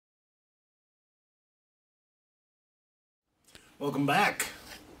Welcome back.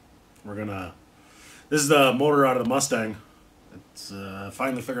 This is the motor out of the Mustang. It's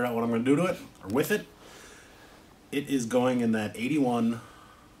finally figured out what I'm gonna do to it, or with it. It is going in that 81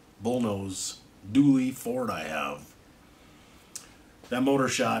 bullnose dually Ford I have. That motor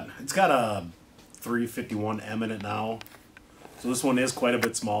shot, it's got a 351M in it now. So this one is quite a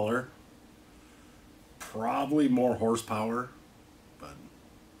bit smaller. Probably more horsepower, but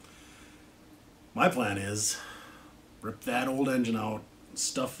my plan is rip that old engine out,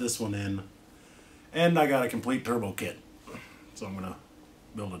 stuff this one in, and I got a complete turbo kit. So I'm gonna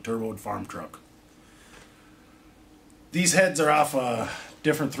build a turboed farm truck. These heads are off a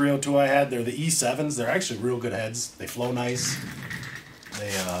different 302 I had. They're the E7s. They're actually real good heads. They flow nice.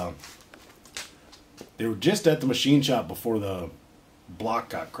 They were just at the machine shop before the block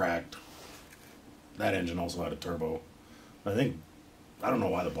got cracked. That engine also had a turbo. I don't know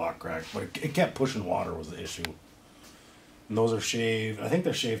why the block cracked, but it kept pushing water was the issue. And those are shaved, I think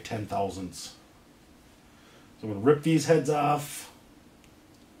they're shaved 10,000ths. So I'm going to rip these heads off,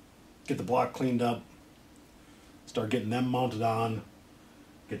 get the block cleaned up, start getting them mounted on,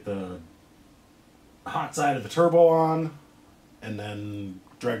 get the hot side of the turbo on, and then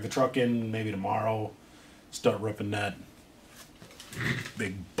drag the truck in maybe tomorrow, start ripping that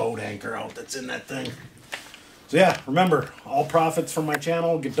big boat anchor out that's in that thing. So yeah, remember, all profits from my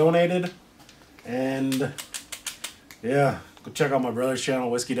channel get donated, and yeah, go check out my brother's channel,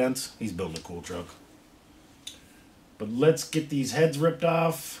 Whiskey Dents. He's building a cool truck. But let's get these heads ripped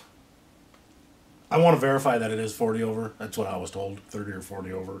off. I want to verify that it is 40 over. That's what I was told, 30 or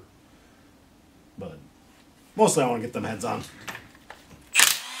 40 over. But mostly I want to get them heads on.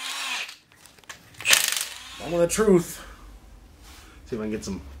 Tell me the truth. See if I can get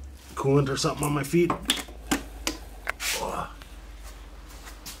some coolant or something on my feet. Oh.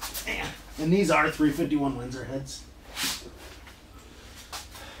 Man. And these are 351 Windsor heads.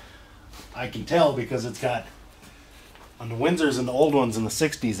 I can tell because it's got, on the Windsors and the old ones in the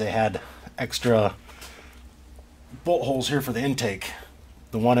 60s, they had extra bolt holes here for the intake.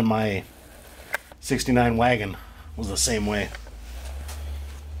 The one in my 69 wagon was the same way.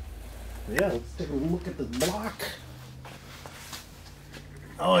 But yeah, let's take a look at the block.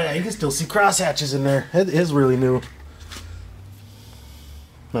 Oh yeah, you can still see cross hatches in there. It is really new.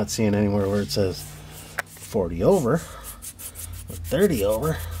 Not seeing anywhere where it says 40 over or 30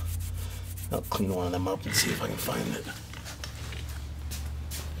 over. I'll clean one of them up and see if I can find it.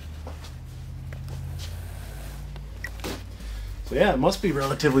 So yeah, it must be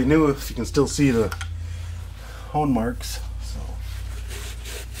relatively new if you can still see the hone marks. So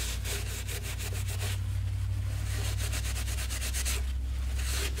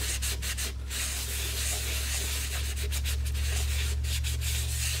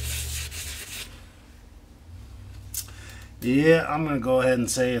yeah, I'm going to go ahead and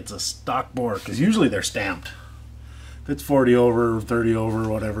say it's a stock bore, because usually they're stamped. If it's 40 over, 30 over,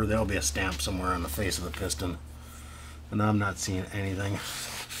 whatever, there'll be a stamp somewhere on the face of the piston. And I'm not seeing anything.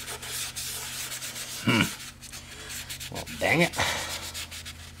 Well, dang it.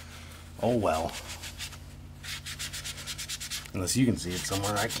 Oh well. Unless you can see it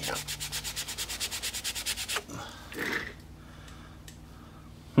somewhere, I can't.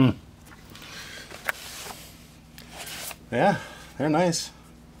 Yeah, they're nice.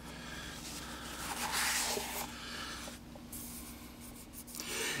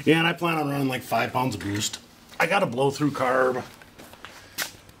 Yeah, and I plan on running like 5 pounds of boost. I got a blow-through carb.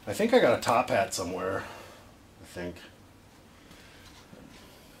 I think I got a top hat somewhere. I think.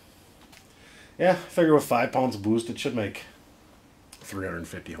 Yeah, I figure with 5 pounds of boost, it should make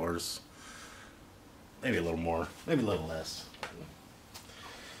 350 horse. Maybe a little more, maybe a little less.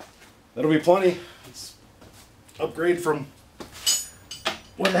 That'll be plenty. It's upgrade from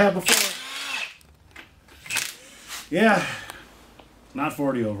what I had before. Yeah, not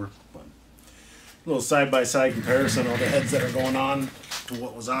 40 over, but a little side-by-side comparison of the heads that are going on to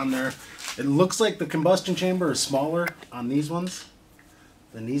what was on there. It looks like the combustion chamber is smaller on these ones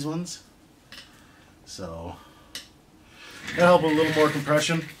than these ones. So that'll help with a little more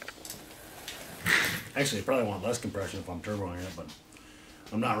compression. Actually, I probably want less compression if I'm turboing it, but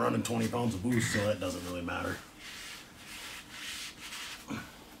I'm not running 20 pounds of boost, so that doesn't really matter.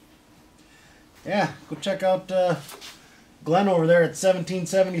 Yeah, go check out Glenn over there at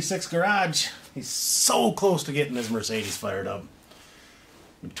 1776 Garage. He's so close to getting his Mercedes fired up.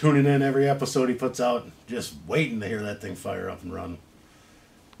 I'm tuning in every episode he puts out, just waiting to hear that thing fire up and run.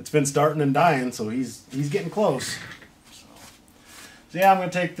 It's been starting and dying, so he's getting close. So yeah, I'm going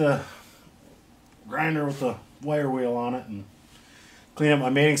to take the grinder with the wire wheel on it and clean up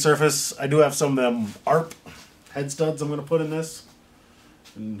my mating surface. I do have some of them ARP head studs I'm going to put in this.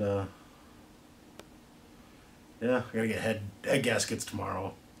 And, yeah, I got to get head gaskets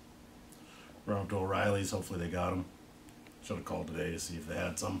tomorrow. Run up to O'Reilly's. Hopefully they got them. Should have called today to see if they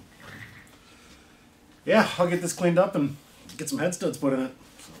had some. Yeah, I'll get this cleaned up and get some head studs put in it.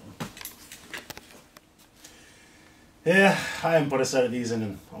 So. Yeah, I haven't put a set of these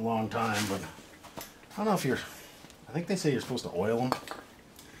in a long time, but I don't know if I think they say you're supposed to oil them.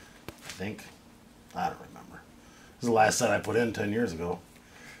 I think. I don't remember. This is the last set I put in 10 years ago.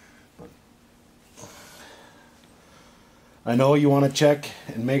 But I know you want to check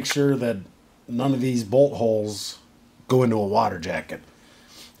and make sure that none of these bolt holes go into a water jacket.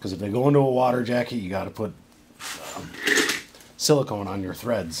 Because if they go into a water jacket, you got to put silicone on your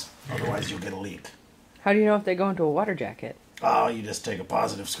threads. Otherwise, you'll get a leak. How do you know if they go into a water jacket? Oh, you just take a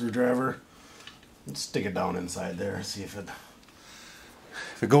positive screwdriver and stick it down inside there. See if it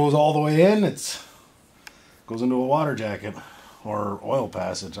goes all the way in, it goes into a water jacket or oil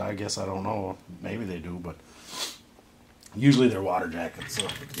passage. I guess I don't know. Maybe they do, but usually they're water jackets. So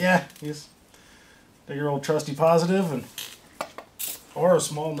yeah, just take your old trusty positive and or a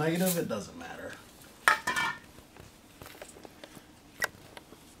small negative. It doesn't matter.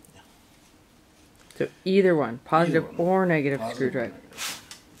 So either one, positive or negative Positive screwdriver.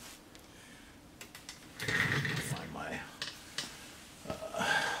 Find my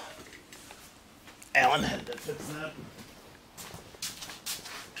Allen head that fits that.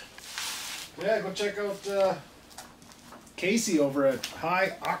 Yeah, go check out Casey over at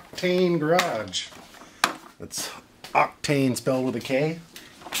High Octane Garage. That's Octane spelled with a K.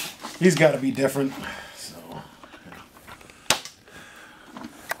 He's got to be different. So, yeah.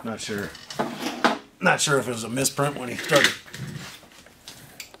 Not sure if it was a misprint when he started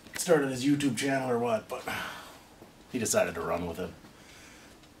his YouTube channel or what, but he decided to run with it.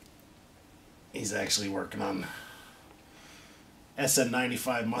 He's actually working on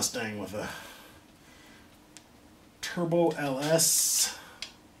SN95 Mustang with a Turbo LS.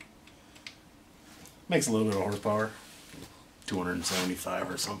 Makes a little bit of horsepower,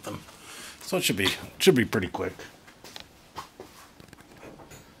 275 or something. So it should be pretty quick.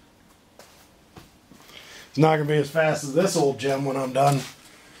 It's not gonna be as fast as this old gem when I'm done.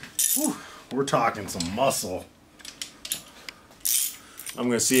 Whew, we're talking some muscle. I'm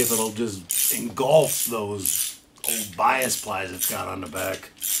gonna see if it'll just engulf those old bias plies it's got on the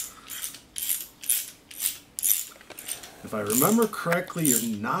back. If I remember correctly,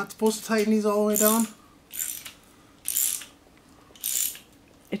 you're not supposed to tighten these all the way down.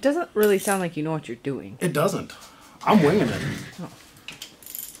 It doesn't really sound like you know what you're doing. It doesn't. I'm winging it. Oh.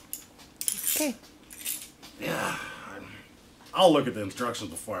 Okay. Yeah. I'll look at the instructions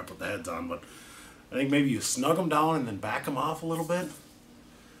before I put the heads on, but I think maybe you snug them down and then back them off a little bit.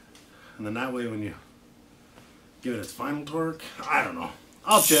 And then that way when you give it its final torque, I don't know.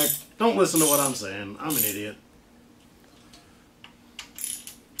 I'll check. Don't listen to what I'm saying. I'm an idiot.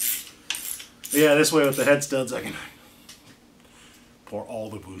 But yeah, this way with the head studs, I can pour all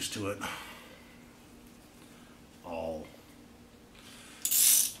the boost to it. All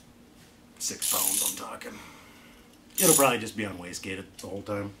 6 pounds, I'm talking. It'll probably just be on wastegated the whole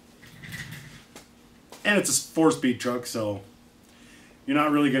time. And it's a 4-speed truck, so you're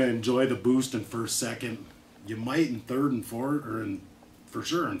not really going to enjoy the boost in first, second. You might in third and fourth, or for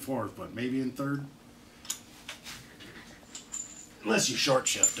sure in fourth, but maybe in third. Unless you short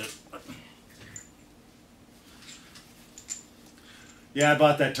shift it. Yeah, I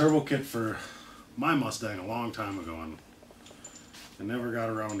bought that turbo kit for my Mustang a long time ago, and I never got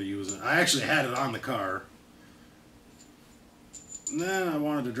around to using it. I actually had it on the car. And then I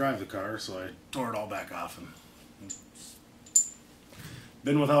wanted to drive the car, so I tore it all back off. And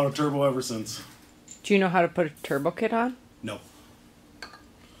been without a turbo ever since. Do you know how to put a turbo kit on? No.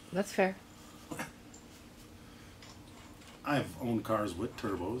 That's fair. I've owned cars with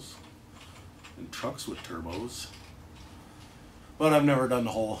turbos and trucks with turbos, but I've never done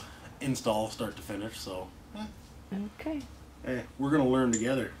the whole install start to finish, so Okay. hey, we're gonna learn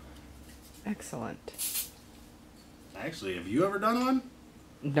together. Excellent. Actually, have you ever done one?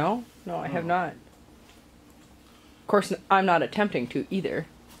 No, I have not. Of course, I'm not attempting to either.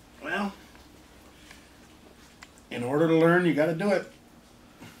 Well, in order to learn, you gotta do it.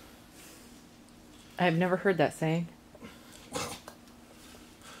 I've never heard that saying.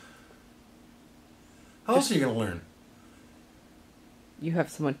 How else are you gonna learn? You have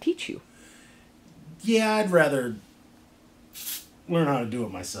someone teach you. Yeah, I'd rather learn how to do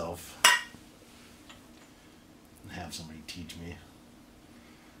it myself and have somebody teach me.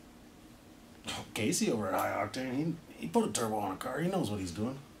 Casey over at High Octane, he put a turbo on a car. He knows what he's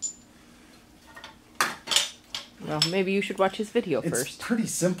doing. Well, maybe you should watch his video It's first. pretty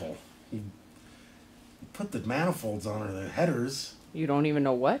simple. You put the manifolds on, or the headers. You don't even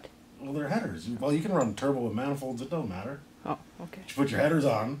know what? Well, they're headers. Well, you can run turbo with manifolds. It don't matter. Oh, okay. You put your headers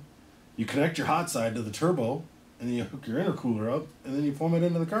on, you connect your hot side to the turbo, and then you hook your intercooler up, and then you plumb it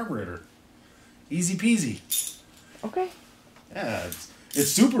into the carburetor. Easy peasy. Okay. Yeah,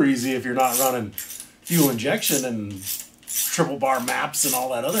 it's super easy if you're not running fuel injection and triple bar maps and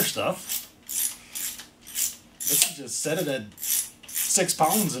all that other stuff. Let's just set it at 6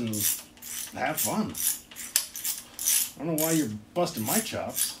 pounds and have fun. I don't know why you're busting my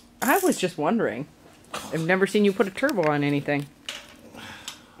chops. I was just wondering. I've never seen you put a turbo on anything.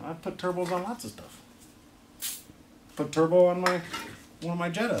 I put turbos on lots of stuff. Put turbo on one of my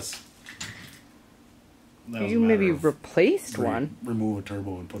Jettas. You maybe replaced one. Remove a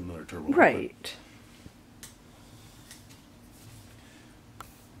turbo and put another turbo. Right.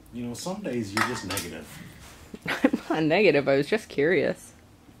 You know, some days you're just negative. I'm not negative. I was just curious.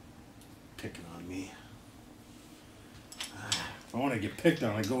 Picking on me. If I want to get picked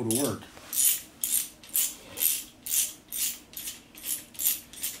on, I go to work.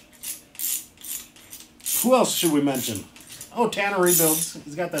 Who else should we mention? Oh, Tanner Rebuilds.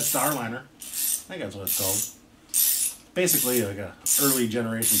 He's got that Starliner. I think that's what it's called. Basically, like a early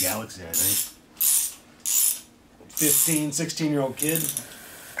generation Galaxy, I think. 15, 16-year-old kid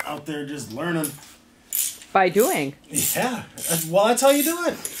out there just learning. By doing. Yeah. Well, that's how you do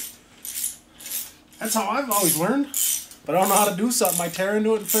it. That's how I've always learned. But I don't know how to do something. I tear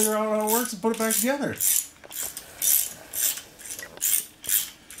into it and figure out how it works and put it back together.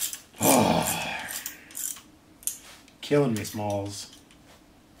 Killing me, Smalls.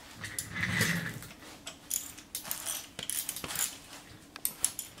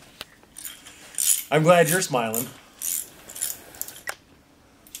 I'm glad you're smiling.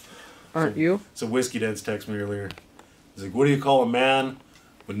 Aren't you? So Whiskey Dad's text me earlier. He's like, what do you call a man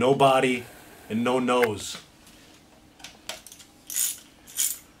with no body and no nose?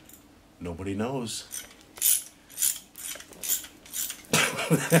 Nobody knows.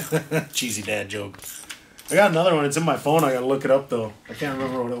 Cheesy dad joke. I got another one. It's in my phone. I gotta look it up though. I can't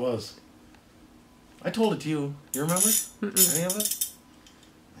remember what it was. I told it to you. You remember? Any of it?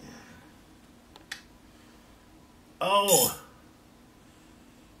 Oh.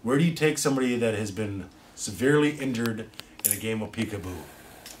 Where do you take somebody that has been severely injured in a game of peekaboo?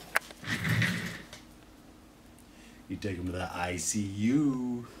 You take them to the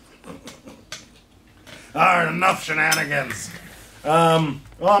ICU. Alright, enough shenanigans. Well,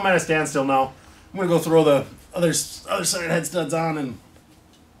 I'm at a standstill now. I'm gonna go throw the other side head studs on, and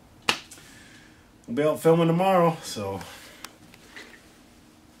we'll be out filming tomorrow. So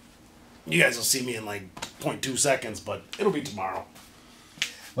you guys will see me in like 0.2 seconds, but it'll be tomorrow.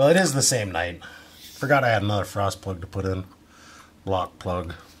 Well, it is the same night. Forgot I had another frost plug to put in. Lock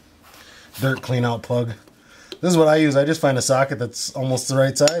plug. Dirt clean out plug. This is what I use. I just find a socket that's almost the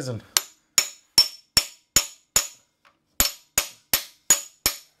right size and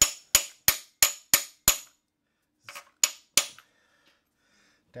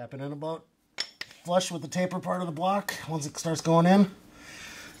tap it in about flush with the taper part of the block. Once it starts going in,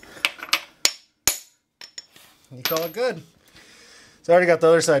 you call it good. So I already got the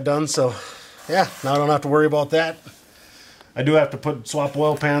other side done, so yeah, now I don't have to worry about that. I do have to swap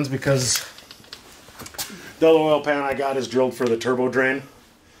oil pans because the other oil pan I got is drilled for the turbo drain.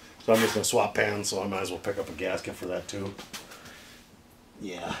 So I'm just going to swap pans, so I might as well pick up a gasket for that too.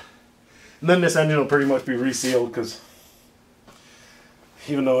 Yeah. And then this engine will pretty much be resealed because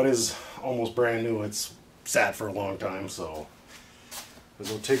even though it is almost brand new, it's sat for a long time, so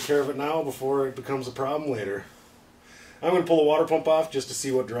we'll take care of it now before it becomes a problem later. I'm going to pull the water pump off just to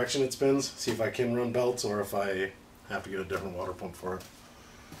see what direction it spins, see if I can run belts or if I have to get a different water pump for it.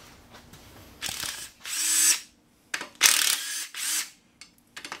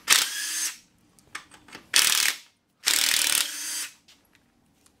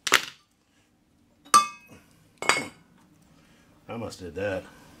 I must have did that.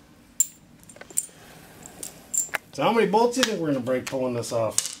 So how many bolts do you think we're going to break pulling this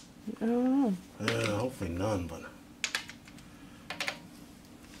off? I don't know. Hopefully none, but...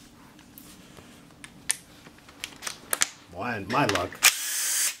 Boy, my luck.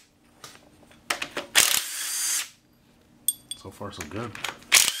 So far, so good.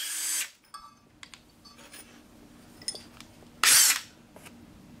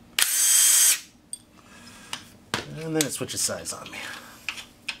 And then it switches sides on me.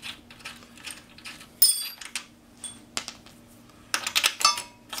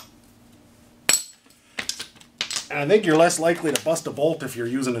 And I think you're less likely to bust a bolt if you're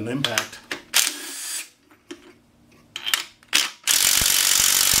using an impact.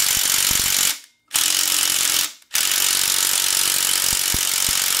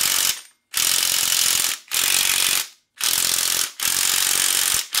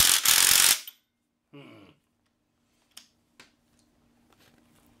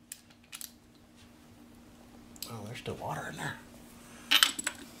 still water in there.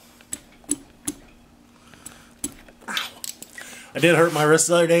 I did hurt my wrist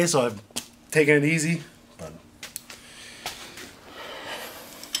the other day, so I've taken it easy. But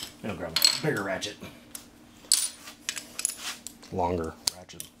I'll grab a bigger ratchet. Longer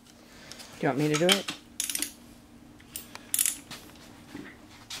ratchet. Do you want me to do it?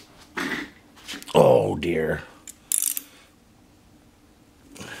 Oh dear.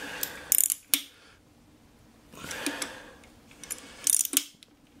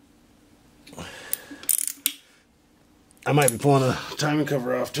 I might be pulling a timing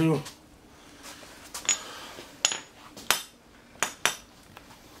cover off too.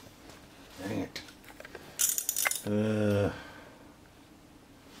 Dang it.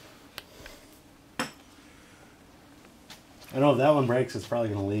 I know if that one breaks, it's probably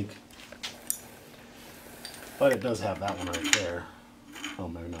going to leak. But it does have that one right there. Oh,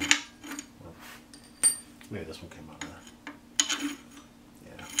 maybe not. Well, maybe this one came out of there.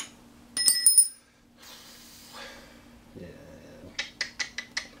 Yeah. Yeah.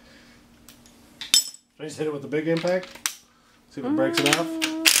 Should I just hit it with the big impact? See if it breaks it off?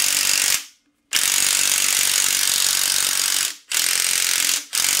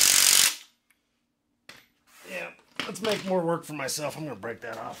 Yeah. Let's make more work for myself. I'm going to break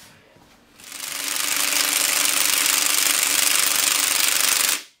that off.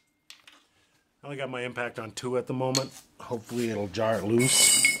 I only got my impact on 2 at the moment. Hopefully it'll jar it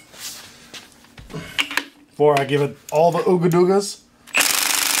loose. Before I give it all the ooga doogas.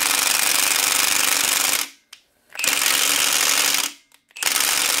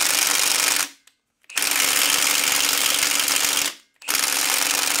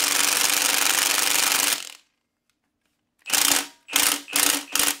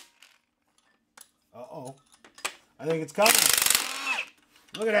 Uh-oh. I think it's coming.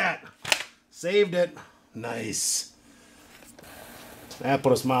 Look at that. Saved it. Nice. That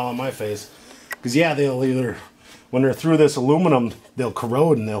put a smile on my face. Because, yeah, they'll either, when they're through this aluminum, they'll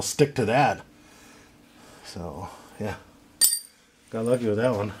corrode and they'll stick to that. So, yeah. Got lucky with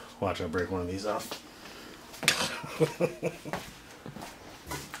that one. Watch, I'll break one of these off.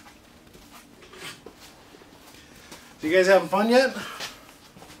 So, you guys having fun yet?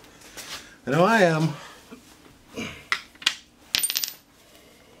 I know I am.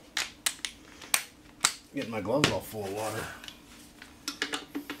 Getting my gloves all full of water.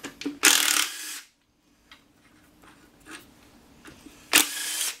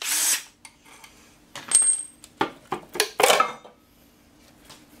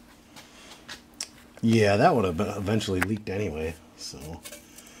 Yeah, that would have been eventually leaked anyway, so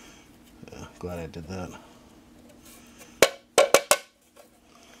yeah, glad I did that.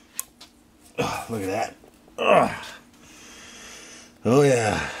 Oh, look at that. Ugh. Oh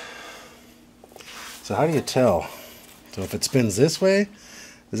yeah. So how do you tell? So if it spins this way,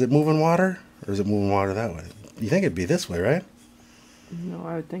 is it moving water? Or is it moving water that way? You think it'd be this way, right? No,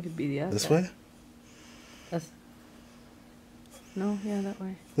 I would think it'd be the other. This way? That's... No, yeah, that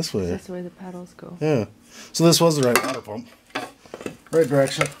way. This way. That's the way the paddles go. Yeah. So this was the right water pump. Right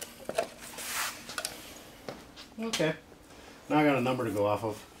direction. Okay. Now I got a number to go off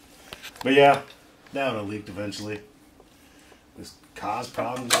of. But yeah, that would have leaked eventually. This caused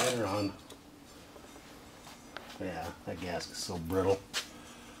problems later on. Yeah, that gasket is so brittle.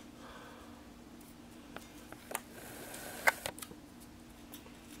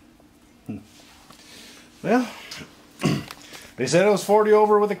 Well, they said it was 40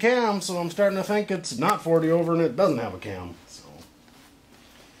 over with a cam, so I'm starting to think it's not 40 over and it doesn't have a cam. So,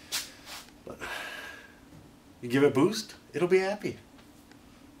 but you give it a boost, it'll be happy.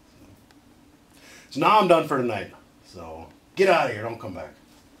 So now I'm done for tonight. So get out of here, don't come back.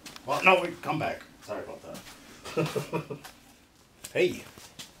 Well, no, wait, come back. Sorry about that. Hey, a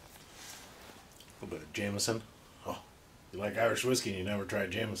little bit of Jameson. Oh, you like Irish whiskey and you never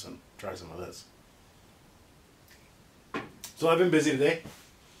tried Jameson? Try some of this. So I've been busy today.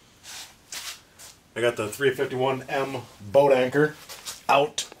 I got the 351M boat anchor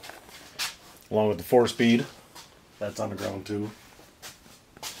out, along with the 4-speed. That's on the ground too.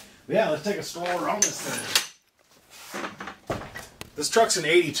 But yeah, let's take a stroll around this thing. This truck's an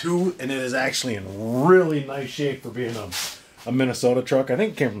 82, and it is actually in really nice shape for being a Minnesota truck. I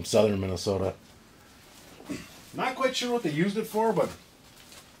think it came from southern Minnesota. Not quite sure what they used it for, but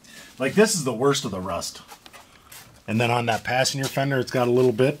like this is the worst of the rust. And then on that passenger fender, it's got a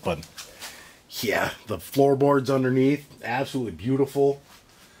little bit, but yeah, the floorboards underneath, absolutely beautiful.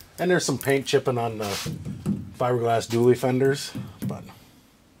 And there's some paint chipping on the fiberglass dually fenders, but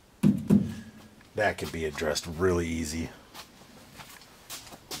that could be addressed really easy.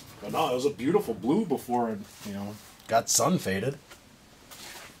 But no, it was a beautiful blue before, you know, got sun faded.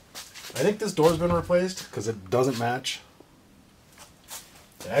 I think this door's been replaced because it doesn't match.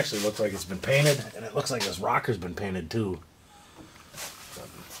 It actually looks like it's been painted, and it looks like this rocker's been painted too. But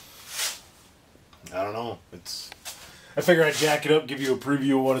I don't know. I figure I'd jack it up, give you a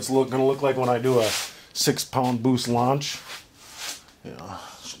preview of what it's going to look like when I do a 6-pound boost launch. Yeah.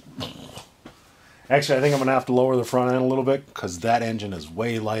 Actually, I think I'm going to have to lower the front end a little bit because that engine is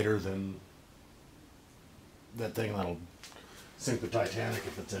way lighter than that thing that'll sink the Titanic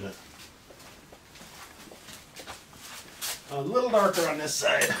if it's in it. A little darker on this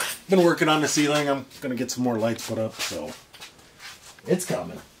side. Been working on the ceiling. I'm going to get some more lights put up, so it's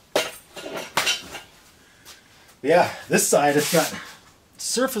coming. Yeah, this side it's got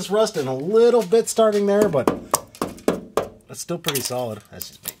surface rusting a little bit starting there, but it's still pretty solid. That's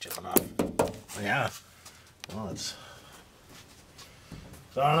just paint chipping off. Yeah. Well, it's...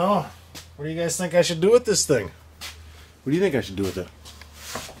 So I don't know. What do you guys think I should do with this thing? What do you think I should do with it?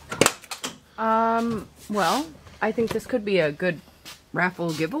 Well, I think this could be a good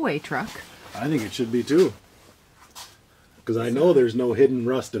raffle giveaway truck. I think it should be too. Because I know there's no hidden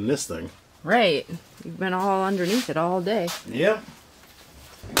rust in this thing. Right. You've been all underneath it all day. Yep.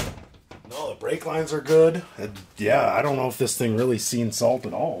 No, the brake lines are good. Yeah, I don't know if this thing really seen salt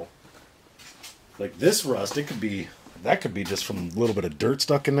at all. Like this rust, that could be just from a little bit of dirt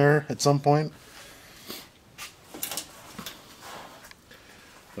stuck in there at some point.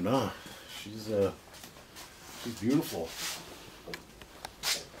 But no, she's beautiful.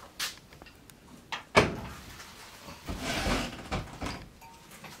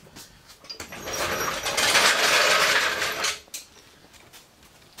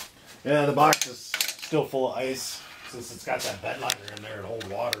 Yeah, the box is still full of ice since it's got that bed liner in there to hold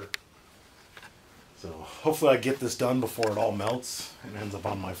water. So hopefully I get this done before it all melts and ends up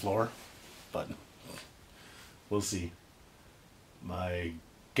on my floor. But we'll see. My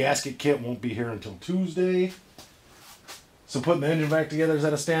gasket kit won't be here until Tuesday. So putting the engine back together is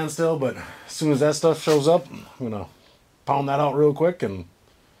at a standstill, but as soon as that stuff shows up, I'm going to pound that out real quick and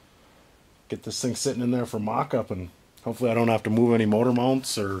get this thing sitting in there for mock-up, and hopefully I don't have to move any motor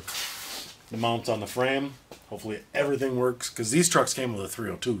mounts or the mounts on the frame. Hopefully everything works, because these trucks came with a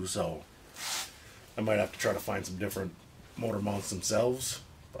 302, so I might have to try to find some different motor mounts themselves,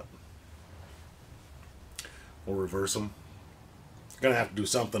 but we'll reverse them. Gonna have to do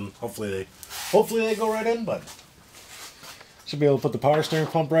something. Hopefully they go right in, but should be able to put the power steering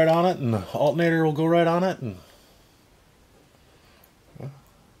pump right on it, and the alternator will go right on it. And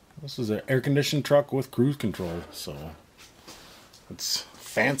this is an air-conditioned truck with cruise control, so it's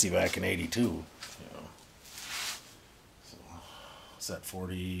fancy back in '82. You know. So it's that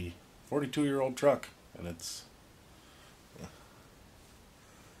 42-year-old truck, and it's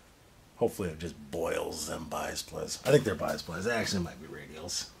hopefully it just boils them bi-splits. I think they're bi-splits. They actually might be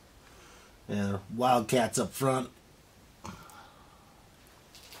radials. Yeah, Wildcats up front.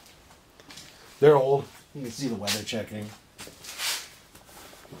 They're old. You can see the weather checking.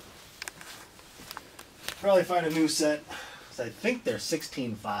 Probably find a new set. I think they're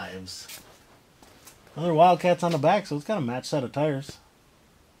 16.5s. Well, they're Wildcats on the back, so it's got a matched set of tires.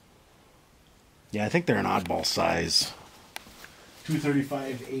 Yeah, I think they're an oddball size.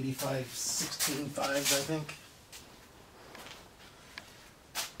 235, 85, 16.5s, I think.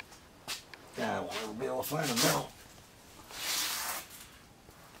 Yeah, I won't be able to find them now.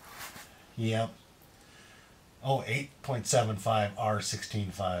 Yep. Oh, 8.75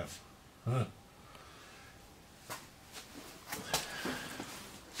 R16.5. Huh.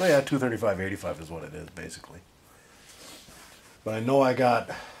 So yeah, 235, 85 is what it is, basically. But I know I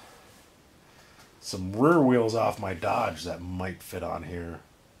got some rear wheels off my Dodge that might fit on here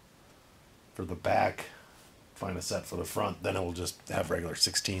for the back. Find a set for the front, then it will just have regular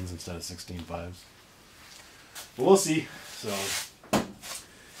 16s instead of 16.5s. But we'll see. So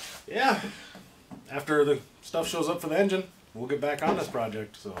yeah, after the stuff shows up for the engine, we'll get back on this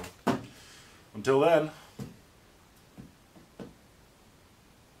project. So until then,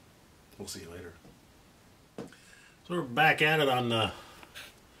 we'll see you later. So we're back at it on the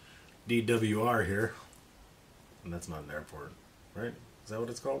DWR here. And that's not an airport, right? Is that what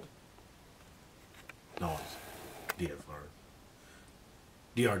it's called? No, it's DFR.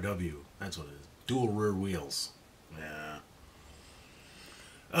 DRW, that's what it is. Dual rear wheels. Yeah.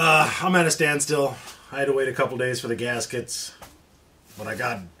 I'm at a standstill. I had to wait a couple days for the gaskets. But I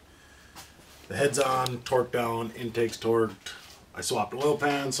got the heads on, torque down, intakes torqued. I swapped oil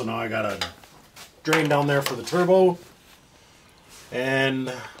pan, so now I got a drain down there for the turbo.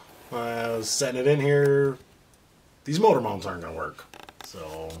 And I was setting it in here. These motor mounts aren't going to work.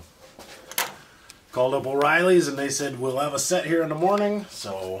 So Called up O'Reilly's and they said we'll have a set here in the morning.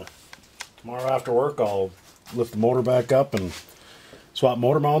 So tomorrow after work I'll lift the motor back up and swap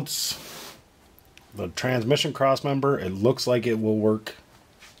motor mounts. The transmission cross member, it looks like it will work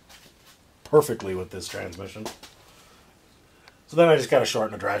perfectly with this transmission. So then I just got to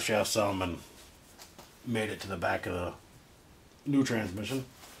shorten the drive shaft some and made it to the back of the new transmission.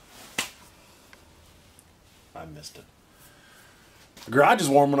 I missed it. The garage is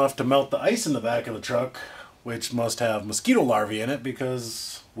warm enough to melt the ice in the back of the truck, which must have mosquito larvae in it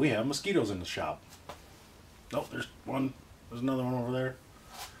because we have mosquitoes in the shop. Oh, there's one. There's another one over there.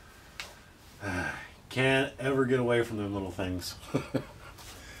 Can't ever get away from them little things.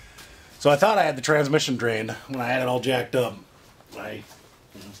 So I thought I had the transmission drained when I had it all jacked up. I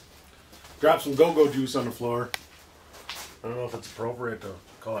dropped some go-go juice on the floor. I don't know if it's appropriate to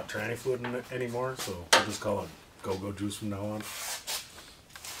call it tranny fluid anymore, so I'll just call it go-go juice from now on.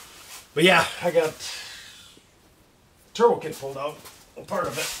 But yeah, I got turbo kit pulled out, a part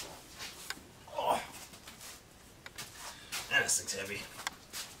of it. Oh, and this thing's heavy.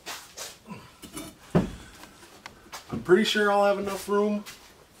 I'm pretty sure I'll have enough room.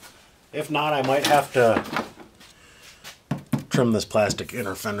 If not, I might have to trim this plastic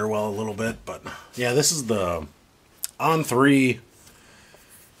inner fender well a little bit. But yeah, this is the On3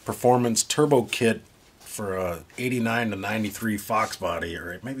 Performance Turbo Kit for a 89 to 93 Fox body,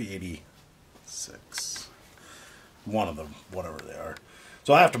 or maybe 86. One of them, whatever they are.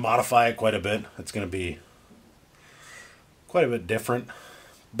 So I have to modify it quite a bit. It's going to be quite a bit different.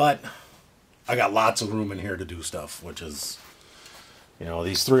 But I got lots of room in here to do stuff, which is, you know,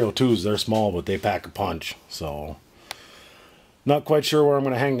 these 302s, they're small, but they pack a punch. So, not quite sure where I'm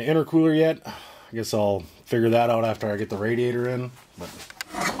going to hang the intercooler yet. I guess I'll figure that out after I get the radiator in. But,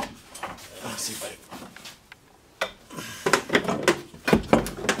 let's see if I...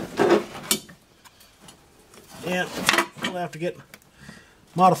 Yeah, we'll have to get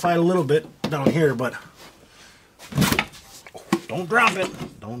modified a little bit down here, but... Don't drop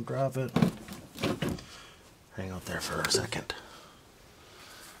it. Don't drop it. Hang out there for a second.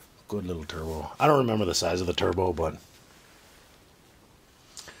 Good little turbo. I don't remember the size of the turbo, but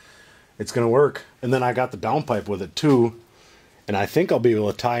it's going to work. And then I got the downpipe with it too. And I think I'll be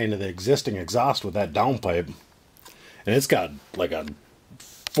able to tie into the existing exhaust with that downpipe. And it's got like a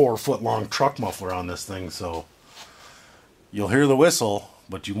 4-foot long truck muffler on this thing. So you'll hear the whistle,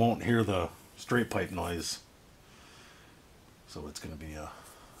 but you won't hear the straight pipe noise. So it's going to be a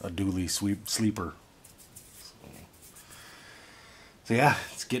dually sleeper. So yeah,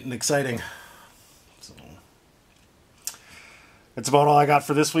 it's getting exciting. So that's about all I got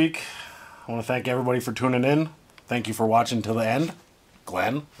for this week. I want to thank everybody for tuning in. Thank you for watching till the end.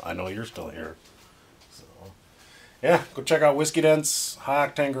 Glenn, I know you're still here. So yeah, go check out Whiskey Dent's High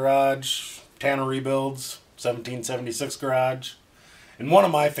Octane Garage, Tanner Rebuilds, 1776 Garage, and one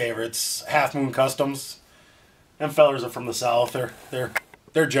of my favorites, Half Moon Customs. Them fellers are from the South.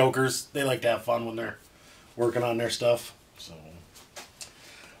 They're jokers. They like to have fun when they're working on their stuff. So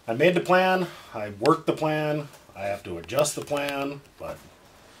I made the plan. I worked the plan. I have to adjust the plan, but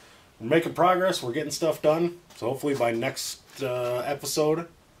we're making progress. We're getting stuff done. So hopefully by next episode,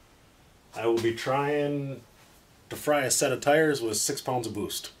 I will be trying to fry a set of tires with 6 pounds of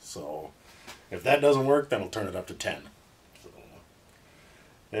boost. So if that doesn't work, then I'll turn it up to 10. So,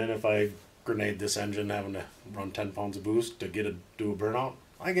 and if I grenade this engine having to run 10 pounds of boost to do a burnout,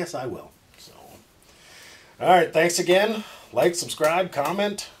 I guess I will. So, alright, thanks again. Like, subscribe,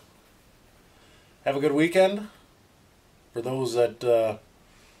 comment. Have a good weekend. For those that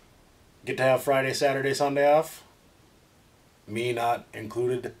get to have Friday, Saturday, Sunday off. Me not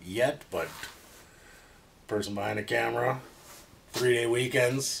included yet, but person behind the camera. 3-day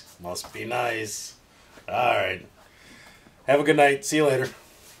weekends. Must be nice. Alright. Have a good night. See you later.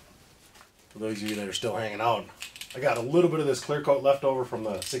 For those of you that are still hanging out, I got a little bit of this clear coat left over from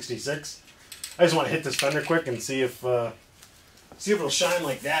the 66. I just want to hit this fender quick and see if it'll shine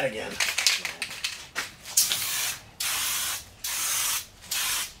like that again.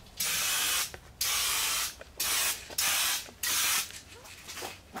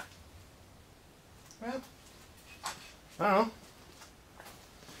 Well, I don't know.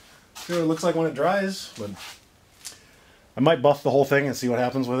 See what it looks like when it dries, but I might buff the whole thing and see what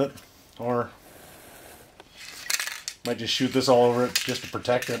happens with it. Or might just shoot this all over it just to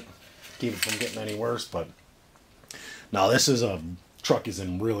protect it, keep it from getting any worse. But now this truck is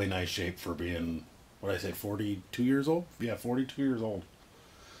in really nice shape for being, what did I say, 42 years old? Yeah, 42 years old.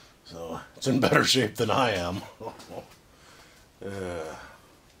 So it's in better shape than I am.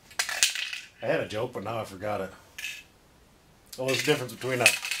 I had a joke, but now I forgot it. Well, there's a difference between a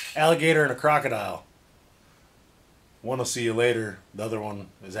alligator and a crocodile. One will see you later. The other one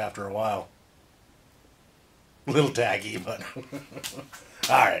is after a while. A little tacky, but...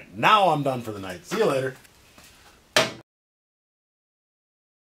 All right, now I'm done for the night. See you later.